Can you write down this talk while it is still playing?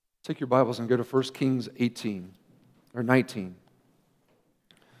Take your Bibles and go to 1 Kings 18 or 19.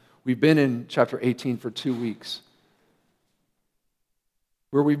 We've been in chapter 18 for 2 weeks,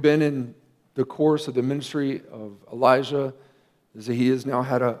 where we've been in the course of the ministry of Elijah, is that he has now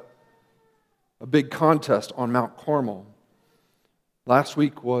had a big contest on Mount Carmel. Last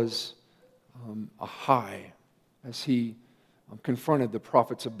week was a high as he confronted the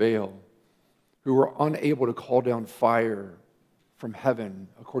prophets of Baal, who were unable to call down fire from heaven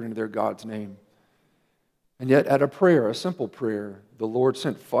according to their God's name. And yet at a prayer, a simple prayer, the Lord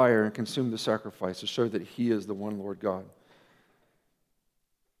sent fire and consumed the sacrifice to show that he is the one Lord God.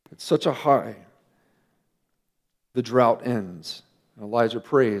 It's such a high. The drought ends. Elijah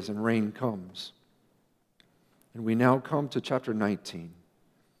prays and rain comes. And we now come to chapter 19.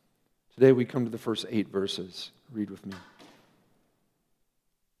 Today we come to the first 8 verses. Read with me.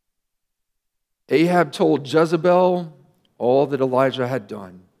 Ahab told Jezebel all that Elijah had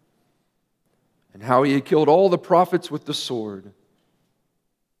done, and how he had killed all the prophets with the sword.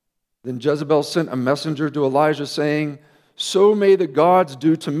 Then Jezebel sent a messenger to Elijah, saying, "So may the gods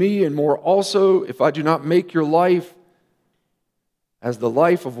do to me, and more also, if I do not make your life as the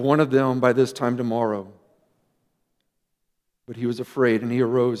life of one of them by this time tomorrow." But he was afraid, and he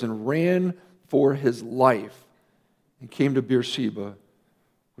arose and ran for his life, and came to Beersheba,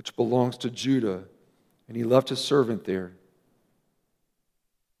 which belongs to Judah, and he left his servant there.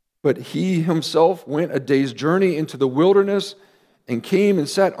 But he himself went a day's journey into the wilderness and came and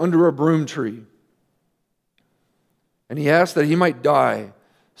sat under a broom tree. And he asked that he might die,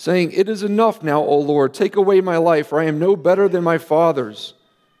 saying, "It is enough now, O Lord, take away my life, for I am no better than my fathers."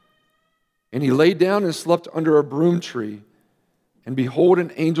 And he lay down and slept under a broom tree. And behold,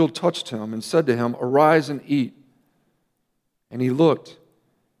 an angel touched him and said to him, "Arise and eat." And he looked,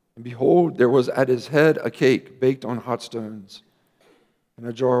 and behold, there was at his head a cake baked on hot stones, and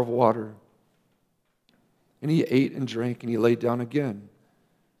a jar of water. And he ate and drank, and he lay down again.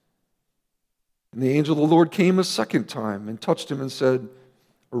 And the angel of the Lord came a second time and touched him and said,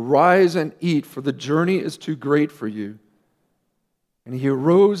 "Arise and eat, for the journey is too great for you." And he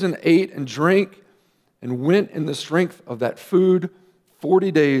arose and ate and drank, and went in the strength of that food 40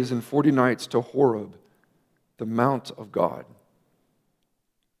 days and 40 nights to Horeb, the mount of God.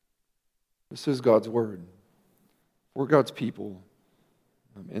 This is God's word for God's people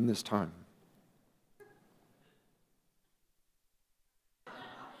in this time.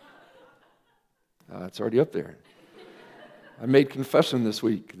 It's already up there. I made confession this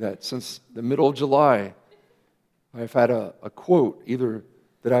week that since the middle of July, I've had a quote either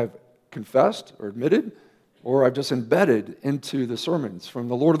that I've confessed or admitted, or I've just embedded into the sermons from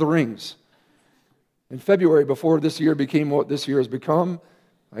The Lord of the Rings. In February, before this year became what this year has become,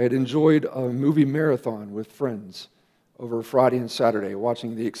 I had enjoyed a movie marathon with friends over Friday and Saturday,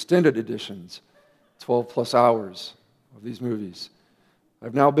 watching the extended editions, 12 plus hours of these movies.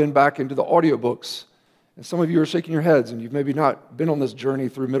 I've now been back into the audiobooks, and some of you are shaking your heads, and you've maybe not been on this journey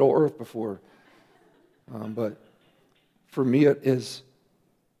through Middle Earth before. But for me, it has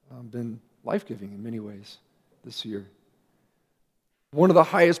been life-giving in many ways this year. One of the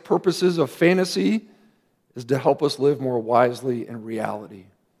highest purposes of fantasy is to help us live more wisely in reality.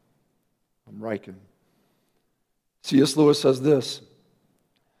 I'm Riken. C.S. Lewis says this: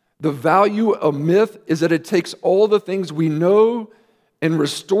 "The value of myth is that it takes all the things we know and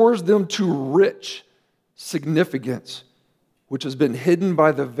restores them to rich significance, which has been hidden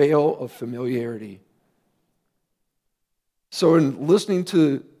by the veil of familiarity." So in listening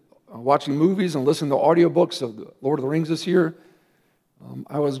to, watching movies and listening to audiobooks of The Lord of the Rings this year,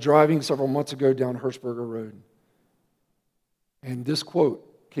 I was driving several months ago down Hirschberger Road, and this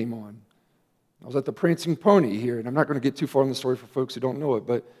quote came on. I was at the Prancing Pony here, and I'm not going to get too far in the story for folks who don't know it,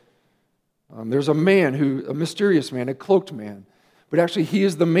 but there's a man a mysterious man, a cloaked man, but actually he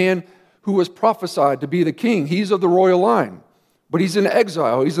is the man who was prophesied to be the king. He's of the royal line, but he's in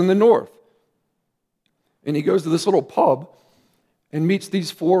exile. He's in the north. And he goes to this little pub and meets these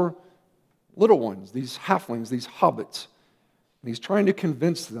 4 little ones, these halflings, these hobbits. And he's trying to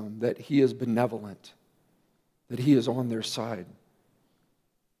convince them that he is benevolent, that he is on their side.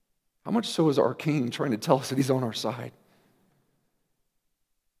 How much so is our king trying to tell us that he's on our side?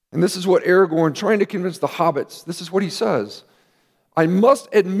 And this is what Aragorn, trying to convince the hobbits, this is what he says: "I must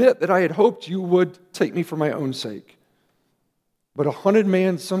admit that I had hoped you would take me for my own sake. But a hunted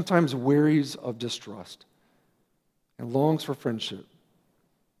man sometimes wearies of distrust and longs for friendship.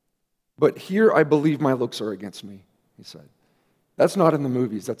 But here I believe my looks are against me," he said. That's not in the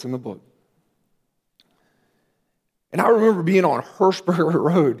movies, that's in the book. And I remember being on Hirschberger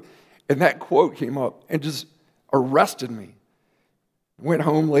Road, and that quote came up and just arrested me. Went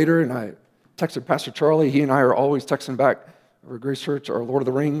home later and I texted Pastor Charlie. He and I are always texting back over Grace Church, our Lord of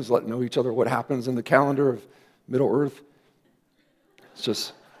the Rings, letting know each other what happens in the calendar of Middle Earth. It's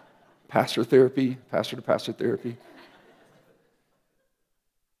just pastor therapy, pastor to pastor therapy.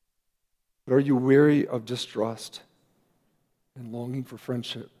 But are you weary of distrust and longing for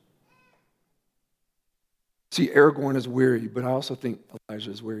friendship? See, Aragorn is weary, but I also think Elijah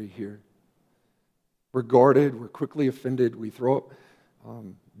is weary here. We're guarded, we're quickly offended, we throw up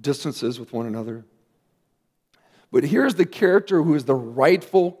distances with one another. But here's the character who is the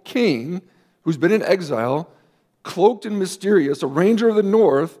rightful king, who's been in exile, cloaked and mysterious, a ranger of the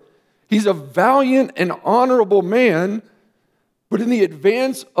north. He's a valiant and honorable man, but in the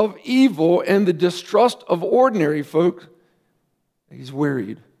advance of evil and the distrust of ordinary folk, he's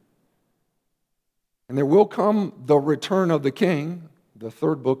wearied. And there will come the return of the king, the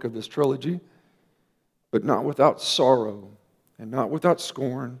third book of this trilogy, but not without sorrow, and not without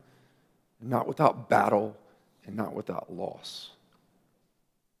scorn, and not without battle, and not without loss.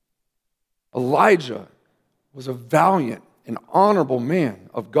 Elijah was a valiant and honorable man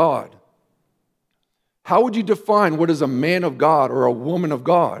of God. How would you define what is a man of God or a woman of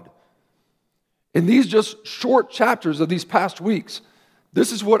God? In these just short chapters of these past weeks,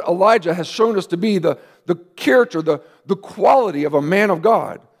 this is what Elijah has shown us to be the character, the quality of a man of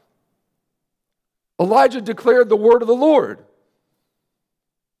God. Elijah declared the word of the Lord.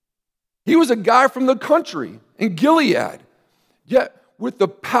 He was a guy from the country in Gilead, yet with the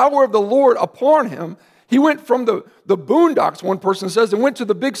power of the Lord upon him, he went from the boondocks, one person says, and went to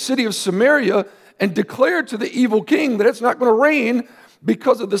the big city of Samaria and declared to the evil king that it's not going to rain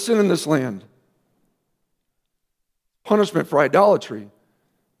because of the sin in this land. Punishment for idolatry.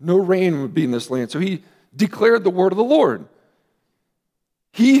 No rain would be in this land. So he declared the word of the Lord.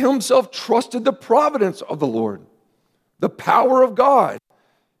 He himself trusted the providence of the Lord, the power of God.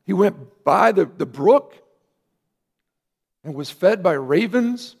 He went by the brook and was fed by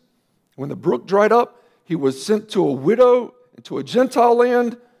ravens. When the brook dried up, he was sent to a widow, to a Gentile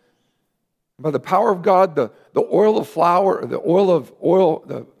land. By the power of God, the oil of flour,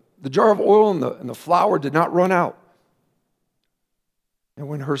 the jar of oil and the flour did not run out. And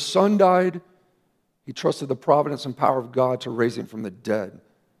when her son died, he trusted the providence and power of God to raise him from the dead.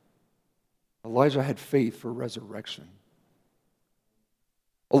 Elijah had faith for resurrection.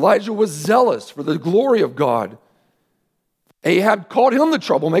 Elijah was zealous for the glory of God. Ahab called him the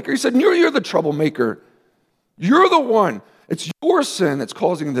troublemaker. He said, you're the troublemaker. You're the one. It's your sin that's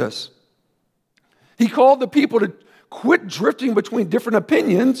causing this. He called the people to quit drifting between different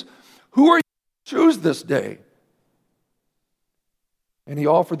opinions. Who are you to choose this day? And he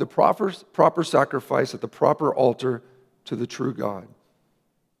offered the proper sacrifice at the proper altar to the true God.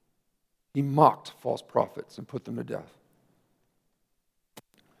 He mocked false prophets and put them to death.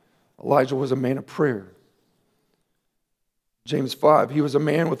 Elijah was a man of prayer. James 5, he was a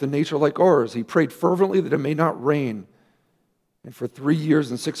man with a nature like ours. He prayed fervently that it may not rain. And for 3 years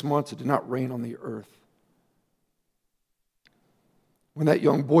and 6 months, it did not rain on the earth. When that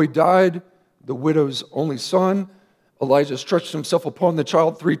young boy died, the widow's only son, Elijah stretched himself upon the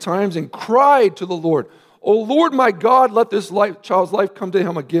child 3 times and cried to the Lord, "O Lord my God, let this child's life come to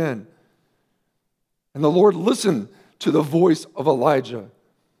him again." And the Lord listened to the voice of Elijah,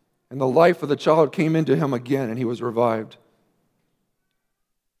 and the life of the child came into him again, and he was revived.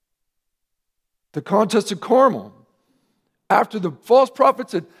 The contest at Carmel, after the false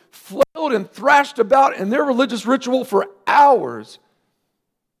prophets had flailed and thrashed about in their religious ritual for hours,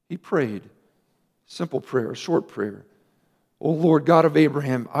 he prayed. Simple prayer, a short prayer. "O Lord, God of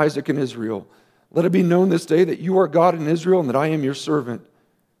Abraham, Isaac, and Israel, let it be known this day that you are God in Israel and that I am your servant,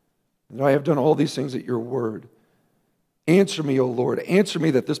 and that I have done all these things at your word. Answer me, O Lord, answer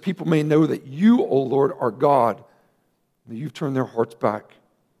me that this people may know that you, O Lord, are God, and that you've turned their hearts back."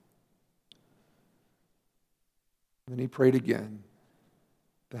 And then he prayed again.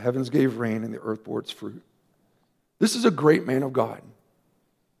 The heavens gave rain and the earth bore its fruit. This is a great man of God.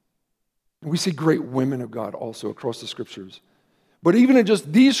 And we see great women of God also across the scriptures. But even in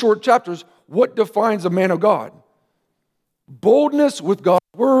just these short chapters, what defines a man of God? Boldness with God's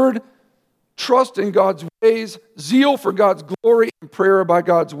word, trust in God's ways, zeal for God's glory, and prayer by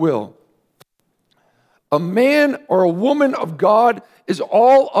God's will. A man or a woman of God is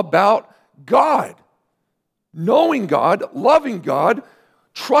all about God. Knowing God, loving God,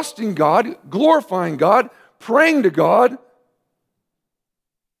 trusting God, glorifying God, praying to God.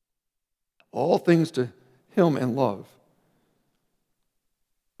 All things to him in love.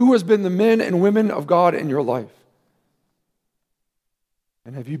 Who has been the men and women of God in your life?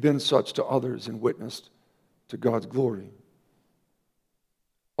 And have you been such to others and witnessed to God's glory?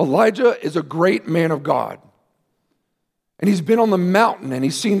 Elijah is a great man of God. And he's been on the mountain and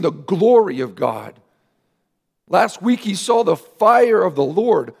he's seen the glory of God. Last week he saw the fire of the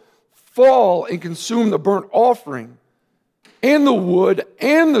Lord fall and consume the burnt offering and the wood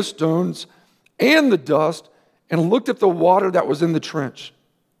and the stones and the dust, and looked at the water that was in the trench.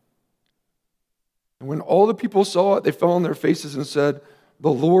 And when all the people saw it, they fell on their faces and said,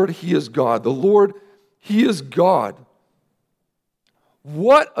 "The Lord, He is God. The Lord, He is God."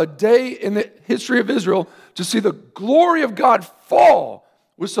 What a day in the history of Israel to see the glory of God fall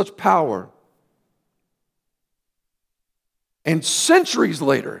with such power. And centuries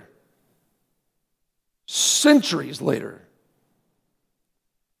later,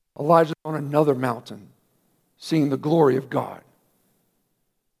 Elijah's on another mountain, seeing the glory of God.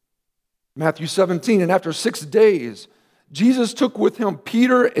 Matthew 17, and after 6 days, Jesus took with him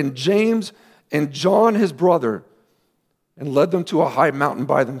Peter and James and John, his brother, and led them to a high mountain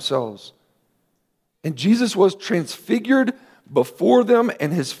by themselves. And Jesus was transfigured before them,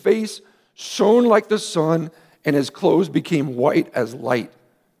 and his face shone like the sun, and his clothes became white as light.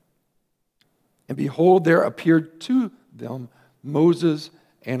 And behold, there appeared to them Moses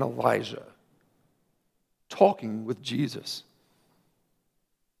and Elijah, talking with Jesus.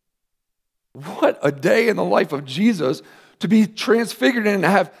 What a day in the life of Jesus to be transfigured and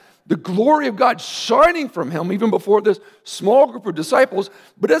have the glory of God shining from him even before this small group of disciples.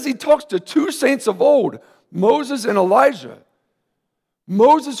 But as he talks to two saints of old, Moses and Elijah,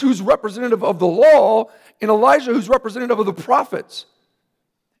 Moses who's representative of the law and Elijah who's representative of the prophets.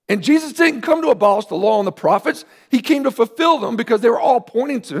 And Jesus didn't come to abolish the law and the prophets. He came to fulfill them because they were all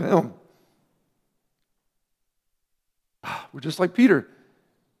pointing to him. We're just like Peter.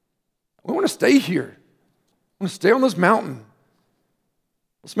 We want to stay here. We want to stay on this mountain.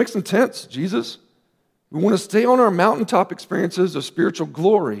 Let's make some tents, Jesus. We want to stay on our mountaintop experiences of spiritual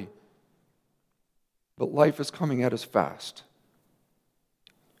glory. But life is coming at us fast.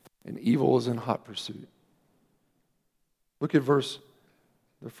 And evil is in hot pursuit. Look at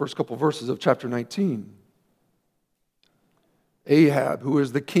the first couple verses of chapter 19. Ahab, who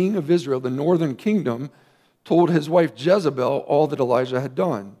is the king of Israel, the northern kingdom, told his wife Jezebel all that Elijah had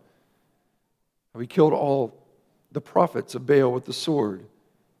done. He killed all the prophets of Baal with the sword.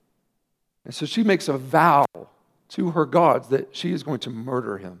 And so she makes a vow to her gods that she is going to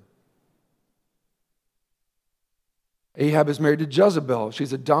murder him. Ahab is married to Jezebel.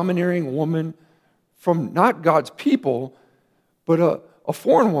 She's a domineering woman from not God's people, but a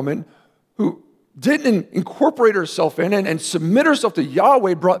foreign woman who didn't incorporate herself in and submit herself to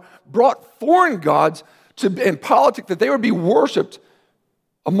Yahweh, brought foreign gods and politics that they would be worshipped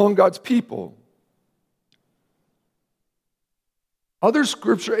among God's people. In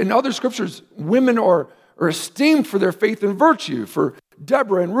other scriptures, women are esteemed for their faith and virtue, for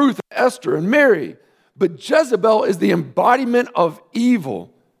Deborah and Ruth, and Esther and Mary. But Jezebel is the embodiment of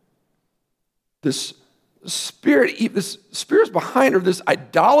evil. This spirit's behind her, this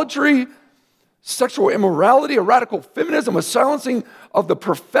idolatry, sexual immorality, a radical feminism, a silencing of the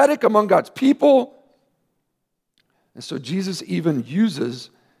prophetic among God's people. And so Jesus even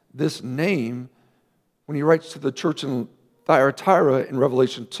uses this name when he writes to the church in Thyatira in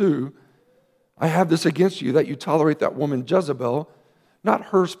Revelation 2, "I have this against you, that you tolerate that woman Jezebel," not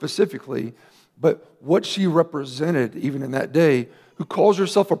her specifically, but what she represented even in that day, "who calls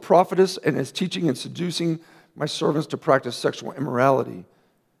herself a prophetess and is teaching and seducing my servants to practice sexual immorality,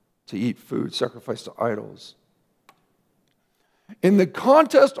 to eat food sacrificed to idols." In the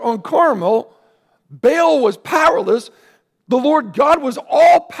contest on Carmel, Baal was powerless. The Lord God was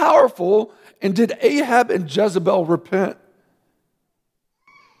all powerful. And did Ahab and Jezebel repent?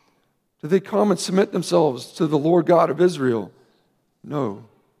 Did they come and submit themselves to the Lord God of Israel? No.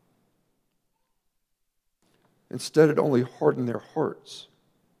 Instead, it only hardened their hearts.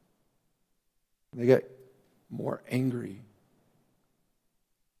 They got more angry.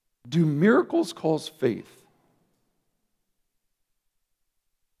 Do miracles cause faith?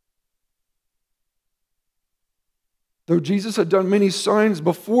 Though Jesus had done many signs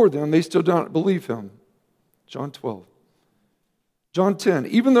before them, they still did not believe him. John 12. John 10,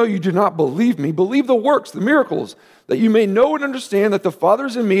 "Even though you do not believe me, believe the works, the miracles, that you may know and understand that the Father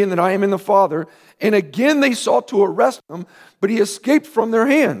is in me and that I am in the Father." And again they sought to arrest him, but he escaped from their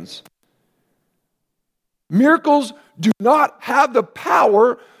hands. Miracles do not have the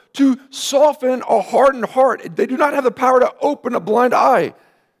power to soften a hardened heart. They do not have the power to open a blind eye.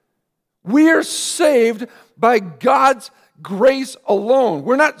 We are saved by God's grace alone.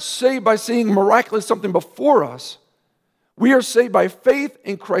 We're not saved by seeing miraculous something before us. We are saved by faith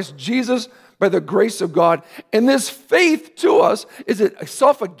in Christ Jesus, by the grace of God. And this faith to us is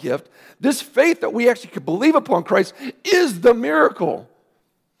itself a gift. This faith that we actually could believe upon Christ is the miracle.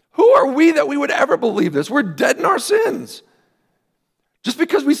 Who are we that we would ever believe this? We're dead in our sins. Just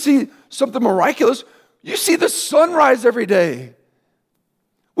because we see something miraculous, you see the sunrise every day.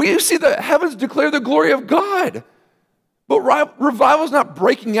 You see the heavens declare the glory of God. But revival is not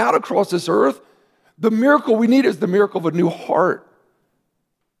breaking out across this earth. The miracle we need is the miracle of a new heart.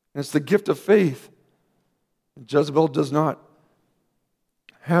 And it's the gift of faith. Jezebel does not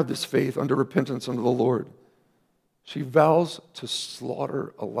have this faith under repentance unto the Lord. She vows to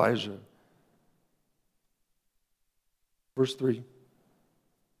slaughter Elijah. Verse 3.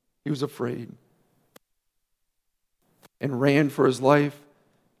 He was afraid and ran for his life,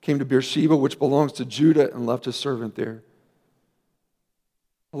 came to Beersheba, which belongs to Judah, and left his servant there.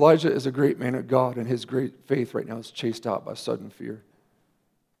 Elijah is a great man of God, and his great faith right now is chased out by sudden fear.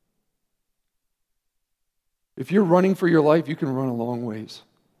 If you're running for your life, you can run a long ways.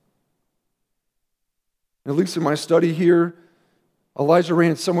 At least in my study here, Elijah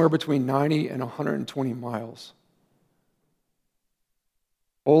ran somewhere between 90 and 120 miles,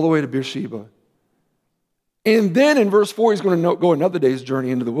 all the way to Beersheba. And then in verse 4, he's going to go another day's journey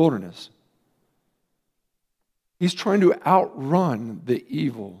into the wilderness. He's trying to outrun the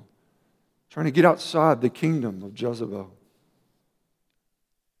evil, trying to get outside the kingdom of Jezebel.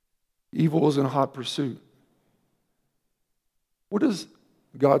 Evil is in hot pursuit. What does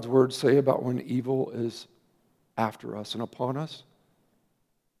God's word say about when evil is after us and upon us?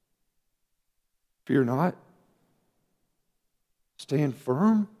 Fear not. Stand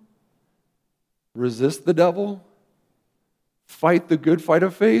firm. Resist the devil. Fight the good fight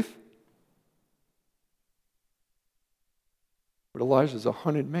of faith. But Elijah's a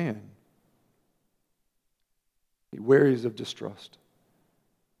hunted man. He wearies of distrust.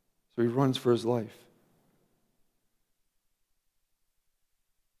 So he runs for his life.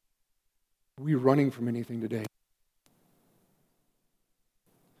 Are we running from anything today?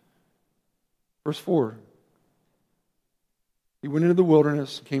 Verse 4. He went into the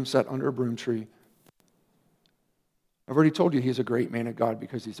wilderness, came sat under a broom tree. I've already told you he's a great man of God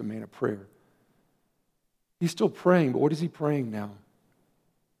because he's a man of prayer. He's still praying, but what is he praying now?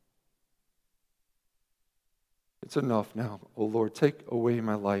 It's enough now. Oh Lord, take away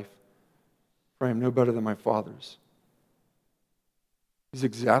my life, for I am no better than my fathers. He's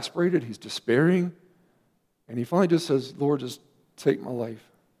exasperated, he's despairing, and he finally just says, Lord, just take my life.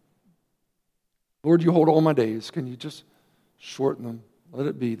 Lord, you hold all my days. Can you just shorten them? Let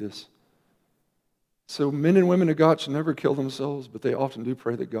it be this. So men and women of God should never kill themselves, but they often do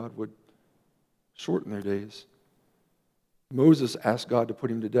pray that God would shorten their days. Moses asked God to put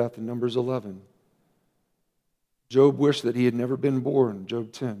him to death in Numbers 11. Job wished that he had never been born,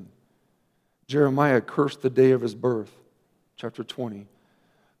 Job 10. Jeremiah cursed the day of his birth, chapter 20.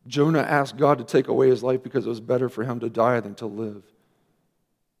 Jonah asked God to take away his life because it was better for him to die than to live.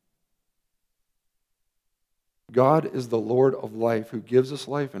 God is the Lord of life who gives us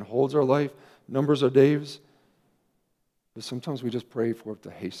life and holds our life, numbers our days, but sometimes we just pray for it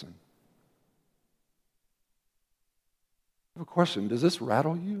to hasten. I have a question. Does this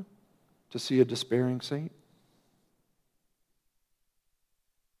rattle you to see a despairing saint?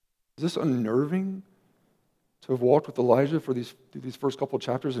 Is this unnerving to have walked with Elijah through these first couple of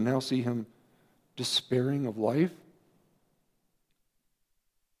chapters and now see him despairing of life?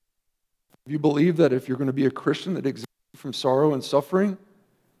 Do you believe that if you're going to be a Christian that exempts you from sorrow and suffering,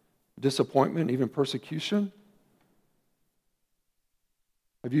 disappointment, even persecution?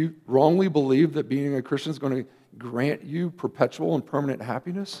 Have you wrongly believed that being a Christian is going to grant you perpetual and permanent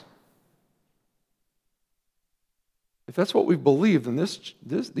happiness? If that's what we've believed, then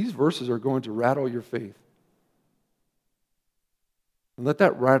these verses are going to rattle your faith. And let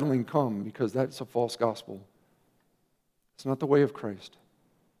that rattling come, because that's a false gospel. It's not the way of Christ.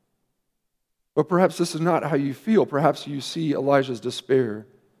 But perhaps this is not how you feel. Perhaps you see Elijah's despair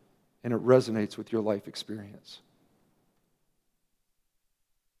and it resonates with your life experience.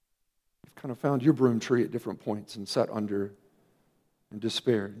 You've kind of found your broom tree at different points and sat under and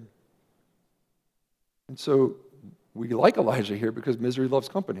despaired. And so we like Elijah here because misery loves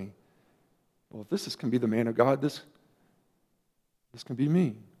company. Well, if this can be the man of God, this can be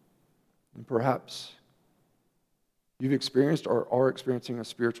me. And perhaps you've experienced or are experiencing a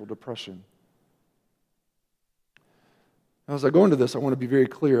spiritual depression. Now, as I go into this, I want to be very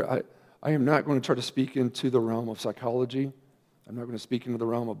clear. I am not going to try to speak into the realm of psychology. I'm not going to speak into the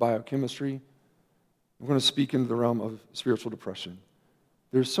realm of biochemistry. I'm going to speak into the realm of spiritual depression.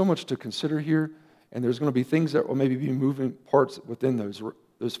 There's so much to consider here, and there's going to be things that will maybe be moving parts within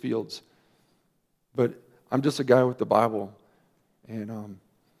those fields. But I'm just a guy with the Bible, and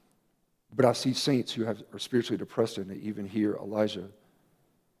but I see saints who are spiritually depressed, and they even hear Elijah.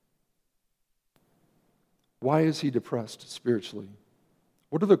 Why is he depressed spiritually?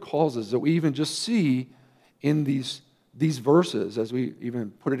 What are the causes that we even just see in these verses as we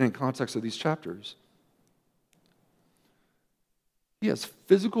even put it in context of these chapters? He has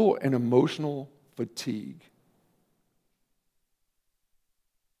physical and emotional fatigue.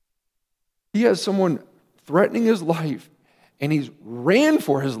 He has someone threatening his life, and he's ran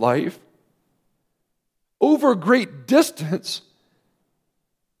for his life over a great distance.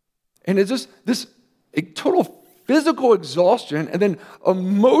 And it's just this total physical exhaustion and then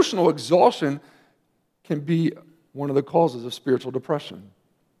emotional exhaustion can be one of the causes of spiritual depression.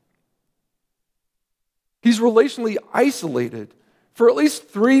 He's relationally isolated. For at least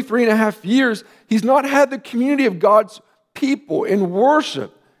 3.5 years, he's not had the community of God's people in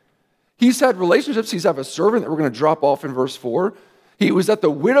worship. He's had relationships. He's had a servant that we're going to drop off in verse 4. He was at the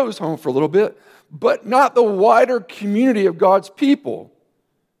widow's home for a little bit, but not the wider community of God's people.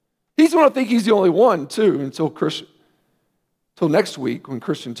 He's going to think he's the only one, too, until next week when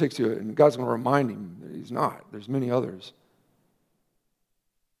Christian takes you, and God's going to remind him that he's not. There's many others.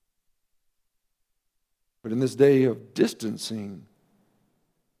 But in this day of distancing,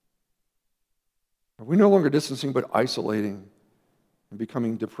 we're no longer distancing, but isolating and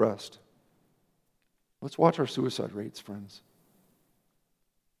becoming depressed. Let's watch our suicide rates, friends.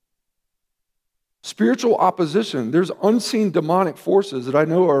 Spiritual opposition. There's unseen demonic forces that I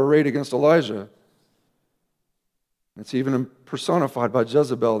know are arrayed against Elijah. It's even personified by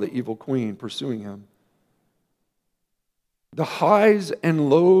Jezebel, the evil queen, pursuing him. The highs and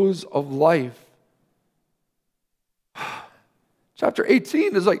lows of life. Chapter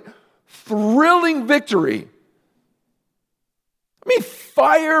 18 is like thrilling victory. I mean,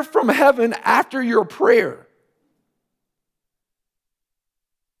 fire from heaven after your prayer.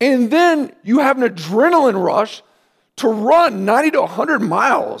 And then you have an adrenaline rush to run 90 to 100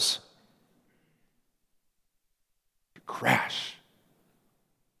 miles. You crash.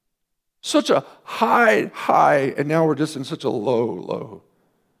 Such a high, and now we're just in such a low.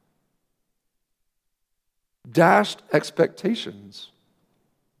 Dashed expectations.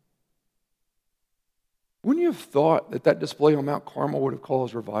 Wouldn't you have thought that display on Mount Carmel would have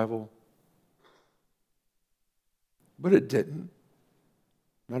caused revival? But it didn't.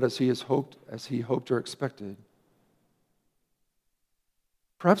 Not as he hoped or expected.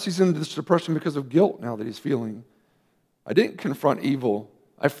 Perhaps he's in this depression because of guilt now that he's feeling. I didn't confront evil.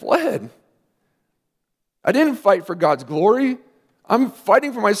 I fled. I didn't fight for God's glory. I'm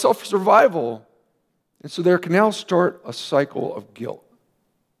fighting for my self-survival. And so there can now start a cycle of guilt.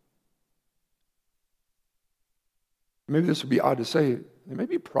 Maybe this would be odd to say. There may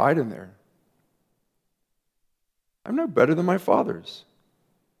be pride in there. I'm no better than my fathers.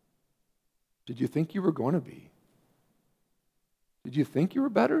 Did you think you were going to be? Did you think you were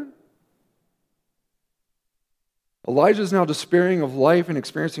better? Elijah is now despairing of life and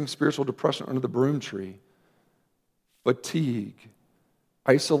experiencing spiritual depression under the broom tree. Fatigue,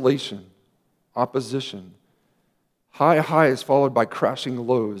 isolation, opposition. High highs followed by crashing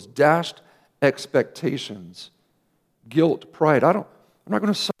lows, dashed expectations, guilt, pride. I'm not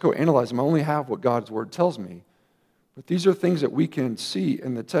going to psychoanalyze them. I only have what God's word tells me. But these are things that we can see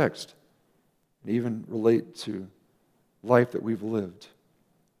in the text and even relate to life that we've lived.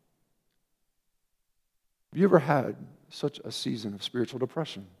 Have you ever had such a season of spiritual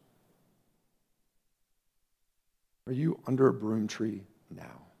depression? Are you under a broom tree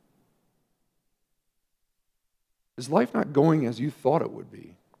now? Is life not going as you thought it would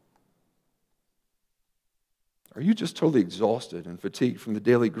be? Are you just totally exhausted and fatigued from the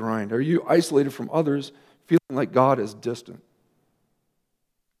daily grind? Are you isolated from others, feeling like God is distant?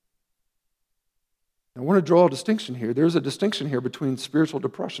 I want to draw a distinction here. There's a distinction here between spiritual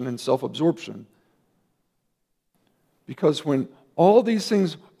depression and self-absorption. Because when all these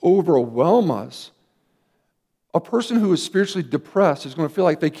things overwhelm us, a person who is spiritually depressed is going to feel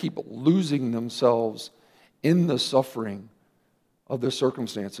like they keep losing themselves in the suffering of their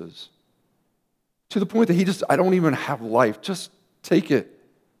circumstances. To the point that I don't even have life. Just take it.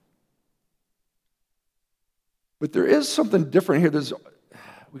 But there is something different here.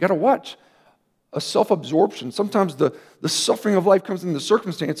 We got to watch. A self-absorption. Sometimes the suffering of life comes in the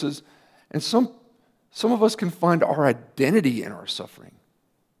circumstances, and some of us can find our identity in our suffering.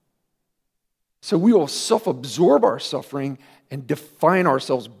 So we will self-absorb our suffering and define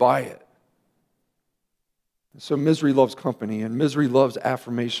ourselves by it. So misery loves company, and misery loves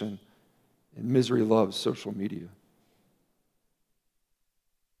affirmation, and misery loves social media.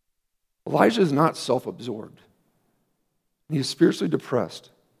 Elijah is not self-absorbed. He is spiritually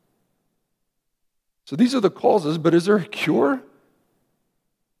depressed. So these are the causes, but is there a cure?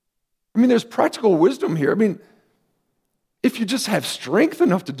 I mean, there's practical wisdom here. I mean, if you just have strength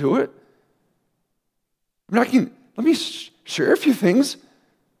enough to do it. I mean, let me share a few things.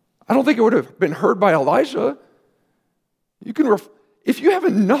 I don't think it would have been heard by Elijah. If you have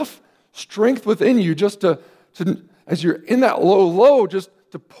enough strength within you just to, as you're in that low, just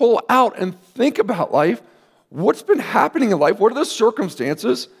to pull out and think about life, what's been happening in life? What are the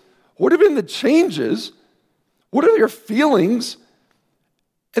circumstances? What have been the changes? What are your feelings?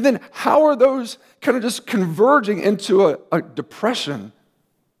 And then how are those kind of just converging into a depression?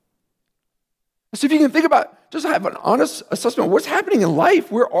 So if you can think about, just have an honest assessment of what's happening in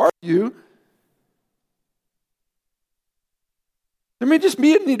life. Where are you? There may just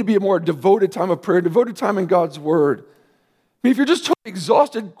need to be a more devoted time of prayer, devoted time in God's word. I mean, if you're just totally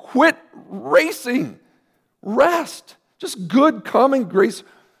exhausted, quit racing. Rest. Just good, common grace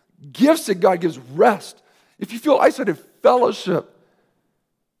gifts that God gives. Rest. If you feel isolated, fellowship.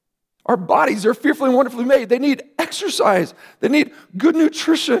 Our bodies are fearfully and wonderfully made. They need exercise. They need good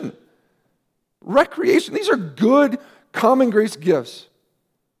nutrition, recreation. These are good, common grace gifts.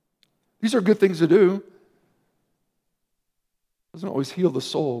 These are good things to do. It doesn't always heal the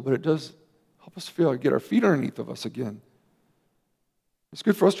soul, but it does help us get our feet underneath of us again. It's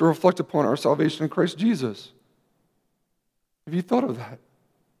good for us to reflect upon our salvation in Christ Jesus. Have you thought of that?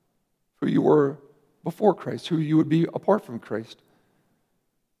 Who you were before Christ, who you would be apart from Christ.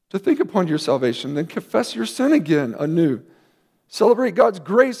 To think upon your salvation, then confess your sin again anew. Celebrate God's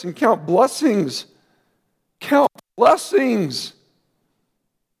grace and count blessings. Count blessings.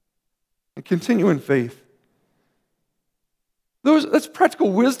 And continue in faith. That's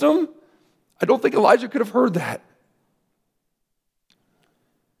practical wisdom. I don't think Elijah could have heard that.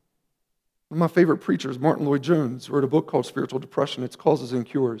 One of my favorite preachers, Martin Lloyd-Jones, wrote a book called Spiritual Depression, Its Causes and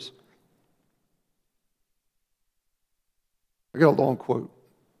Cures. I got a long quote.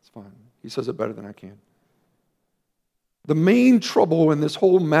 It's fine. He says it better than I can. The main trouble in this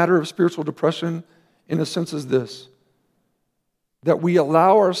whole matter of spiritual depression, in a sense, is this: that we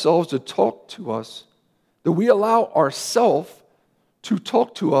allow ourselves to talk to us, that we allow ourselves to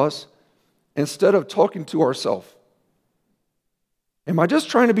talk to us instead of talking to ourselves. Am I just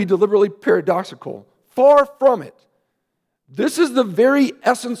trying to be deliberately paradoxical? Far from it. This is the very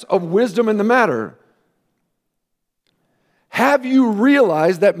essence of wisdom in the matter. Have you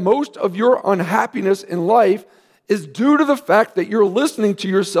realized that most of your unhappiness in life is due to the fact that you're listening to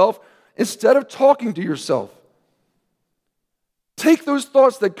yourself instead of talking to yourself? Take those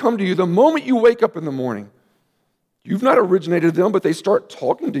thoughts that come to you the moment you wake up in the morning. You've not originated them, but they start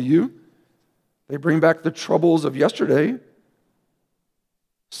talking to you. They bring back the troubles of yesterday.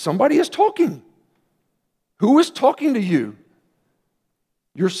 Somebody is talking. Who is talking to you?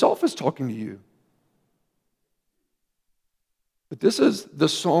 Yourself is talking to you. But this is the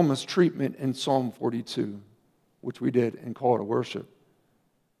psalmist's treatment in Psalm 42, which we did in Call to Worship.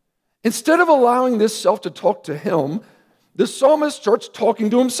 Instead of allowing this self to talk to him, the psalmist starts talking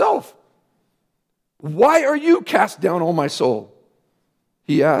to himself. Why are you cast down, O my soul?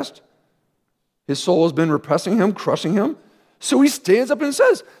 He asked. His soul has been repressing him, crushing him. So he stands up and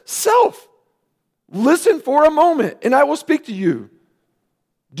says, Self, listen for a moment, and I will speak to you.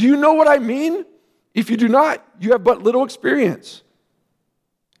 Do you know what I mean? If you do not, you have but little experience.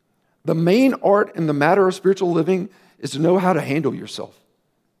 The main art in the matter of spiritual living is to know how to handle yourself.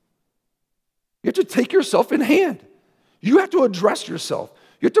 You have to take yourself in hand. You have to address yourself.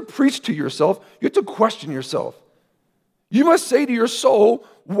 You have to preach to yourself. You have to question yourself. You must say to your soul,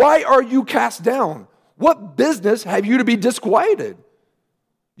 why are you cast down? What business have you to be disquieted?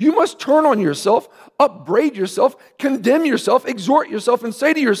 You must turn on yourself, upbraid yourself, condemn yourself, exhort yourself, and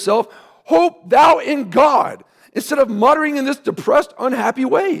say to yourself, hope thou in God, instead of muttering in this depressed, unhappy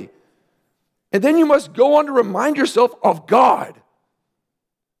way. And then you must go on to remind yourself of God,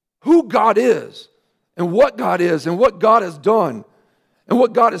 who God is, and what God is, and what God has done, and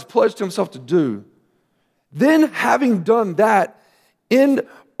what God has pledged himself to do. Then, having done that, in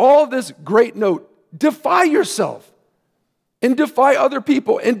all this great note, defy yourself, and defy other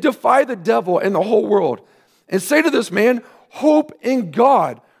people, and defy the devil and the whole world, and say to this man, hope in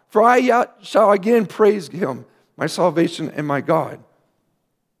God, for I yet shall again praise him, my salvation and my God.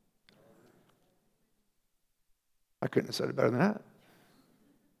 I couldn't have said it better than that.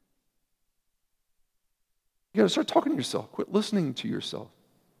 You got to start talking to yourself. Quit listening to yourself.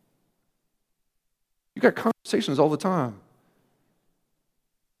 You got conversations all the time.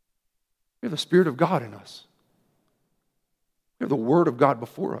 We have the Spirit of God in us. We have the Word of God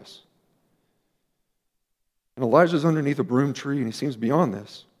before us. And Elijah's underneath a broom tree, and he seems beyond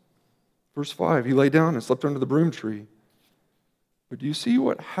this. Verse 5, he lay down and slept under the broom tree. But do you see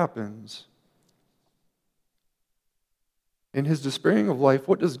what happens? In his despairing of life,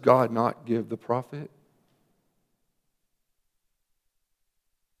 what does God not give the prophet?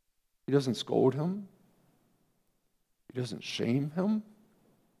 He doesn't scold him. He doesn't shame him.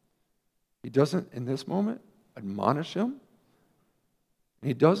 He doesn't, in this moment, admonish him. And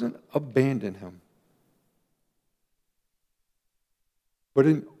he doesn't abandon him. But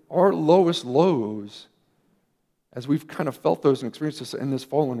in our lowest lows, as we've kind of felt those and experienced this in this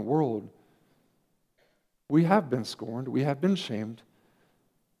fallen world, we have been scorned, we have been shamed,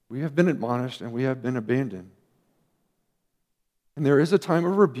 we have been admonished, and we have been abandoned. And there is a time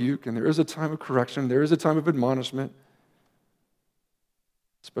of rebuke, and there is a time of correction, there is a time of admonishment,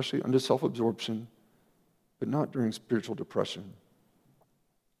 especially under self-absorption, but not during spiritual depression.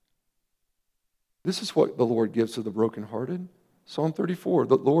 This is what the Lord gives to the brokenhearted. Psalm 34,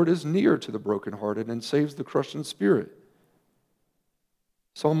 the Lord is near to the brokenhearted and saves the crushed in spirit.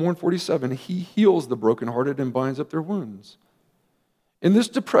 Psalm 147, he heals the brokenhearted and binds up their wounds. In this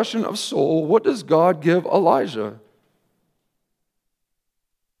depression of soul, what does God give Elijah?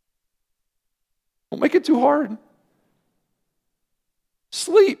 Don't make it too hard.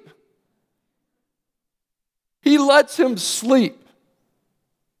 Sleep. He lets him sleep.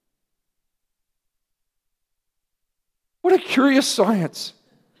 What a curious science.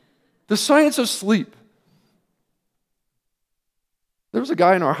 The science of sleep. There was a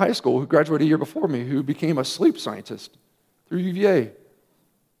guy in our high school who graduated a year before me who became a sleep scientist through UVA.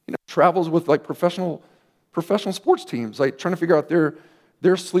 Travels with like professional sports teams, like trying to figure out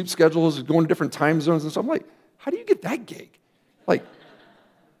their sleep schedules, going to different time zones and stuff. I'm like, how do you get that gig? Like,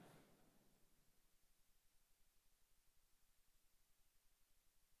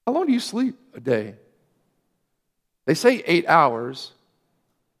 how long do you sleep a day? They say 8 hours.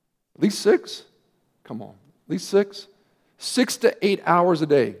 At least 6? Come on. At least 6? 6 to 8 hours a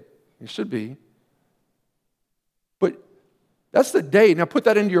day. It should be. But that's the day. Now put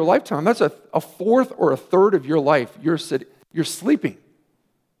that into your lifetime. That's a fourth or a third of your life. You're sleeping.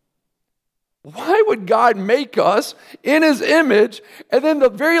 Why would God make us in his image, and then the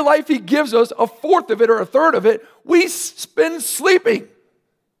very life he gives us, a fourth of it or a third of it, we spend sleeping?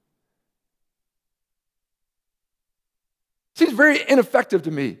 Seems very ineffective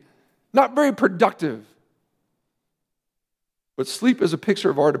to me, not very productive. But sleep is a picture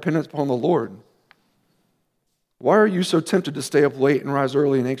of our dependence upon the Lord. Why are you so tempted to stay up late and rise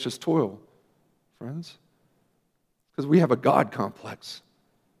early in anxious toil, friends? Because we have a God complex.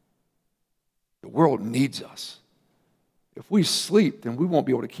 The world needs us. If we sleep, then we won't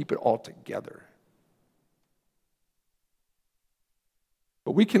be able to keep it all together.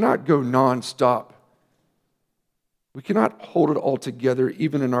 But we cannot go nonstop. We cannot hold it all together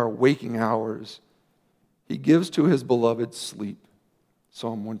even in our waking hours. He gives to his beloved sleep.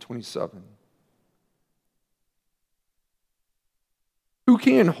 Psalm 127. Who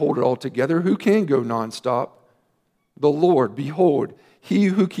can hold it all together? Who can go nonstop? The Lord, behold, he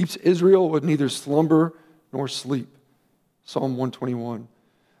who keeps Israel with neither slumber nor sleep. Psalm 121.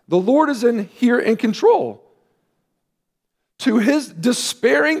 The Lord is here in control. To his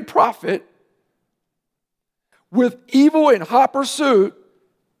despairing prophet, with evil in hot pursuit,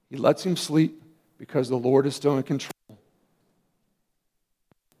 he lets him sleep because the Lord is still in control.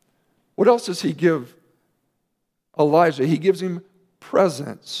 What else does he give Elijah? He gives him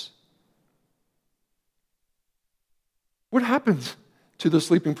presence. What happens to the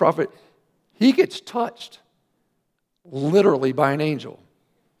sleeping prophet? He gets touched literally by an angel.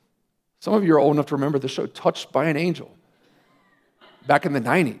 Some of you are old enough to remember the show Touched by an Angel back in the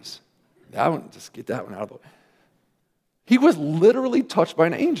 90s. That one, just get that one out of the way. He was literally touched by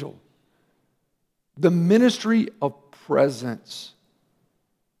an angel. The ministry of presence.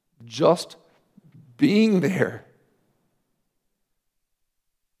 Just being there.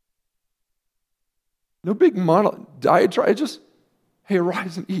 No big diatribe, just, hey,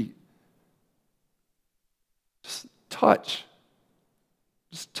 arise and eat. Just touch.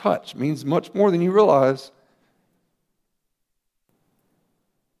 Just touch means much more than you realize.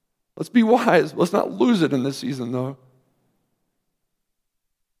 Let's be wise. Let's not lose it in this season, though.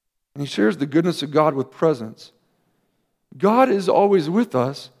 And he shares the goodness of God with presence. God is always with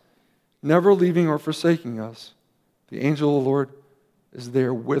us, never leaving or forsaking us. The angel of the Lord is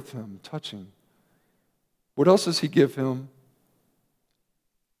there with him, touching. What else does he give him?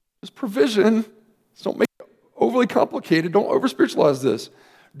 Just provision. Don't make it overly complicated. Don't over-spiritualize this.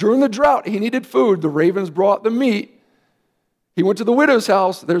 During the drought, he needed food. The ravens brought the meat. He went to the widow's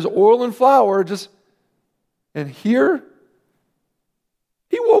house. There's oil and flour. Just And here,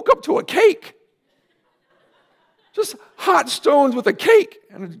 he woke up to a cake. Just hot stones with a cake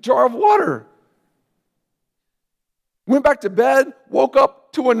and a jar of water. Went back to bed, woke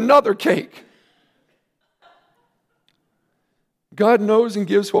up to another cake. God knows and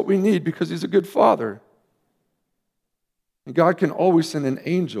gives what we need because he's a good father. And God can always send an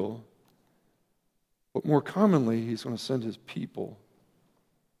angel, but more commonly, he's going to send his people.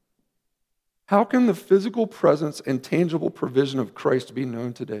 How can the physical presence and tangible provision of Christ be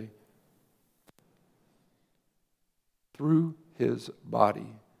known today? Through his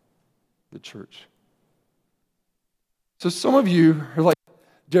body, the church. So some of you are like,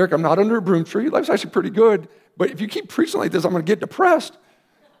 Derek, I'm not under a broom tree. Life's actually pretty good. But if you keep preaching like this, I'm going to get depressed.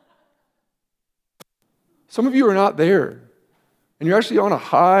 Some of you are not there. And you're actually on a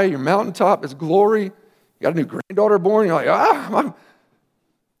high, your mountaintop is glory. You got a new granddaughter born. You're like,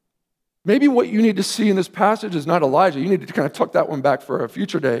 Maybe what you need to see in this passage is not Elijah. You need to kind of tuck that one back for a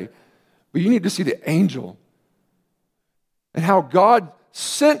future day. But you need to see the angel. And how God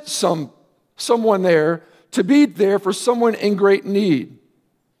sent someone there to be there for someone in great need.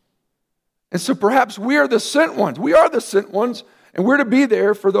 And so perhaps we are the sent ones. We are the sent ones, and we're to be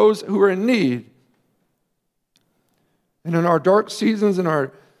there for those who are in need. And in our dark seasons, in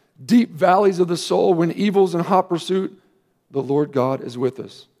our deep valleys of the soul, when evil's in hot pursuit, the Lord God is with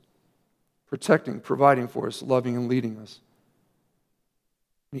us, protecting, providing for us, loving and leading us.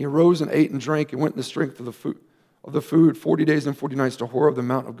 And he arose and ate and drank and went in the strength of the food 40 days and 40 nights to Horeb, the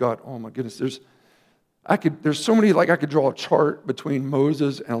mount of God. Oh my goodness, there's so many, I could draw a chart between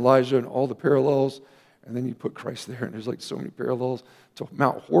Moses and Elijah and all the parallels, and then you put Christ there, and there's so many parallels to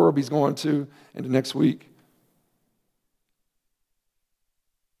Mount Horeb he's going to, and to next week.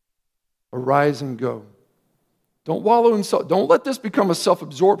 Arise and go. Don't wallow in self. Don't let this become a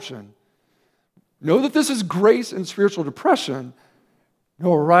self-absorption. Know that this is grace and spiritual depression.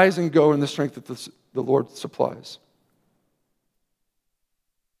 No, arise and go in the strength that the Lord supplies.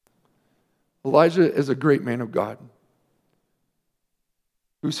 Elijah is a great man of God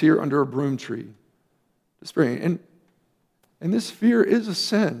who's here under a broom tree, despairing. And this fear is a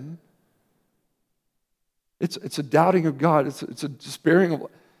sin. It's a doubting of God. It's a despairing of.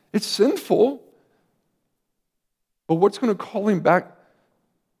 It's sinful. But what's going to call him back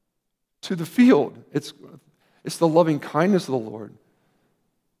to the field? It's the loving kindness of the Lord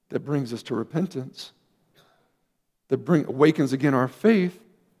that brings us to repentance, that awakens again our faith.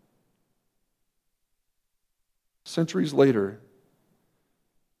 Centuries later,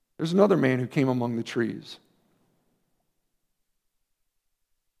 there's another man who came among the trees.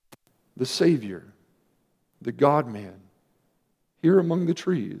 The Savior, the God-man, here among the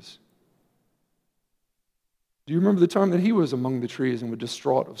trees. Do you remember the time that he was among the trees and was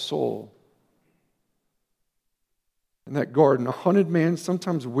distraught of soul? In that garden, a hunted man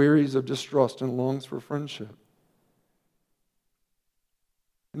sometimes wearies of distrust and longs for friendship.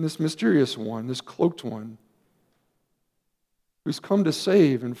 And this mysterious one, this cloaked one, who's come to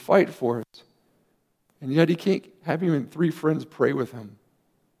save and fight for us, and yet he can't have even 3 friends pray with him.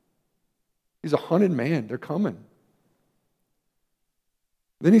 He's a hunted man. They're coming.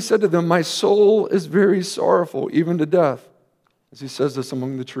 Then he said to them, my soul is very sorrowful, even to death, as he says this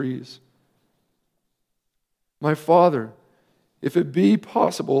among the trees. My Father, if it be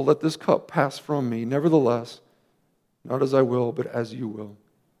possible, let this cup pass from me. Nevertheless, not as I will, but as you will.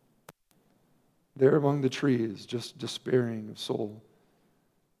 There among the trees, just despairing of soul,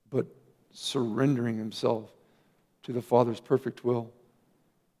 but surrendering himself to the Father's perfect will.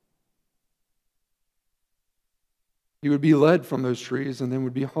 He would be led from those trees and then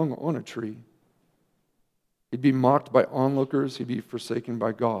would be hung on a tree. He'd be mocked by onlookers. He'd be forsaken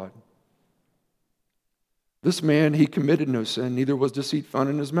by God. This man, he committed no sin, neither was deceit found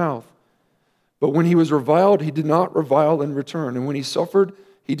in his mouth. But when he was reviled, he did not revile in return. And when he suffered,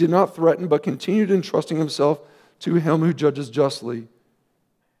 he did not threaten, but continued entrusting himself to him who judges justly.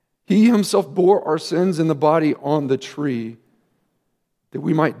 He himself bore our sins in the body on the tree, that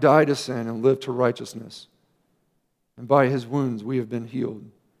we might die to sin and live to righteousness. And by his wounds we have been healed.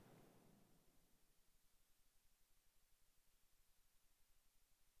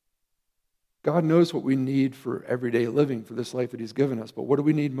 God knows what we need for everyday living, for this life that he's given us. But what do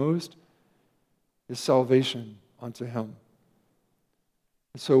we need most? Is salvation unto him.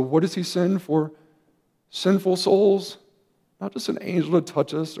 And so what does he send for sinful souls? Not just an angel to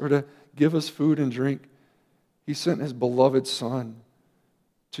touch us or to give us food and drink. He sent his beloved Son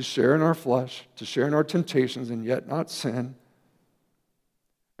to share in our flesh, to share in our temptations, and yet not sin.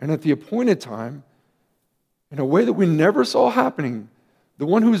 And at the appointed time, in a way that we never saw happening, the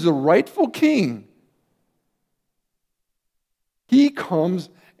one who is the rightful king He comes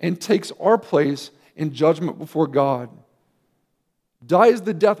and takes our place in judgment before God, dies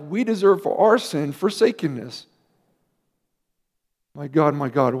the death we deserve for our sin, forsakenness. My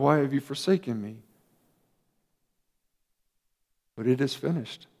God, why have you forsaken me? But it is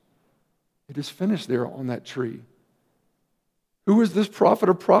finished. It is finished there on that tree. Who is this prophet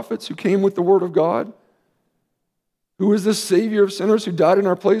of prophets who came with the word of God? Who is this Savior of sinners who died in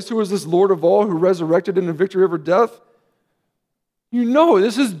our place? Who is this Lord of all who resurrected in the victory over death? You know,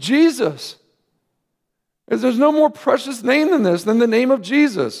 this is Jesus. As there's no more precious name than this, than the name of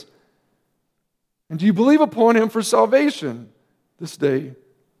Jesus. And do you believe upon him for salvation this day?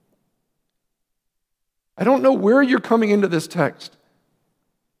 I don't know where you're coming into this text,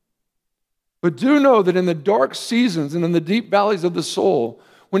 but do know that in the dark seasons and in the deep valleys of the soul,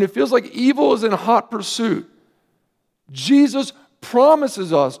 when it feels like evil is in hot pursuit, Jesus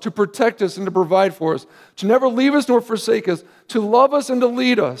promises us to protect us and to provide for us, to never leave us nor forsake us, to love us and to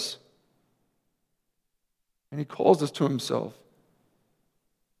lead us. And he calls us to himself.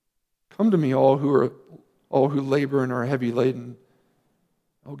 Come to me, all who labor and are heavy laden.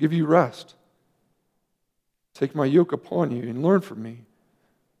 I'll give you rest. Take my yoke upon you and learn from me.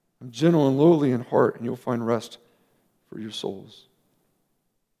 I'm gentle and lowly in heart, and you'll find rest for your souls.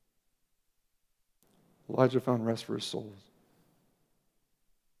 Elijah found rest for his souls.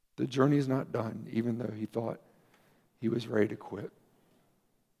 The journey is not done, even though he thought he was ready to quit.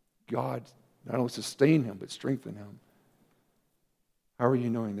 God not only sustained him, but strengthened him. How are you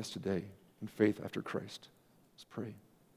knowing this today in faith after Christ? Let's pray.